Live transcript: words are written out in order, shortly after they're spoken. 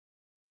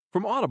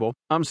From Audible,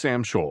 I'm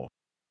Sam Scholl.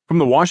 From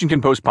the Washington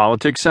Post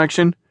Politics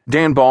section,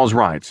 Dan Balz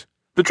writes,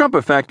 "The Trump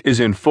effect is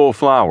in full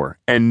flower,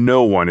 and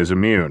no one is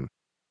immune."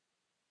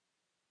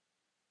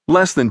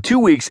 Less than 2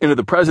 weeks into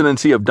the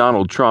presidency of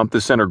Donald Trump,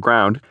 the center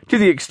ground, to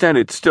the extent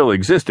it still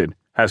existed,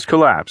 has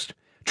collapsed.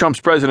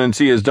 Trump's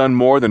presidency has done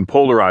more than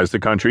polarize the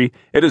country.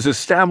 It has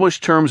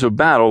established terms of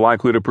battle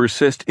likely to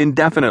persist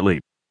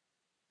indefinitely.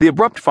 The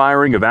abrupt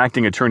firing of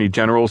Acting Attorney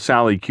General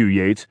Sally Q.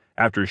 Yates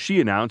after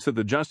she announced that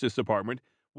the Justice Department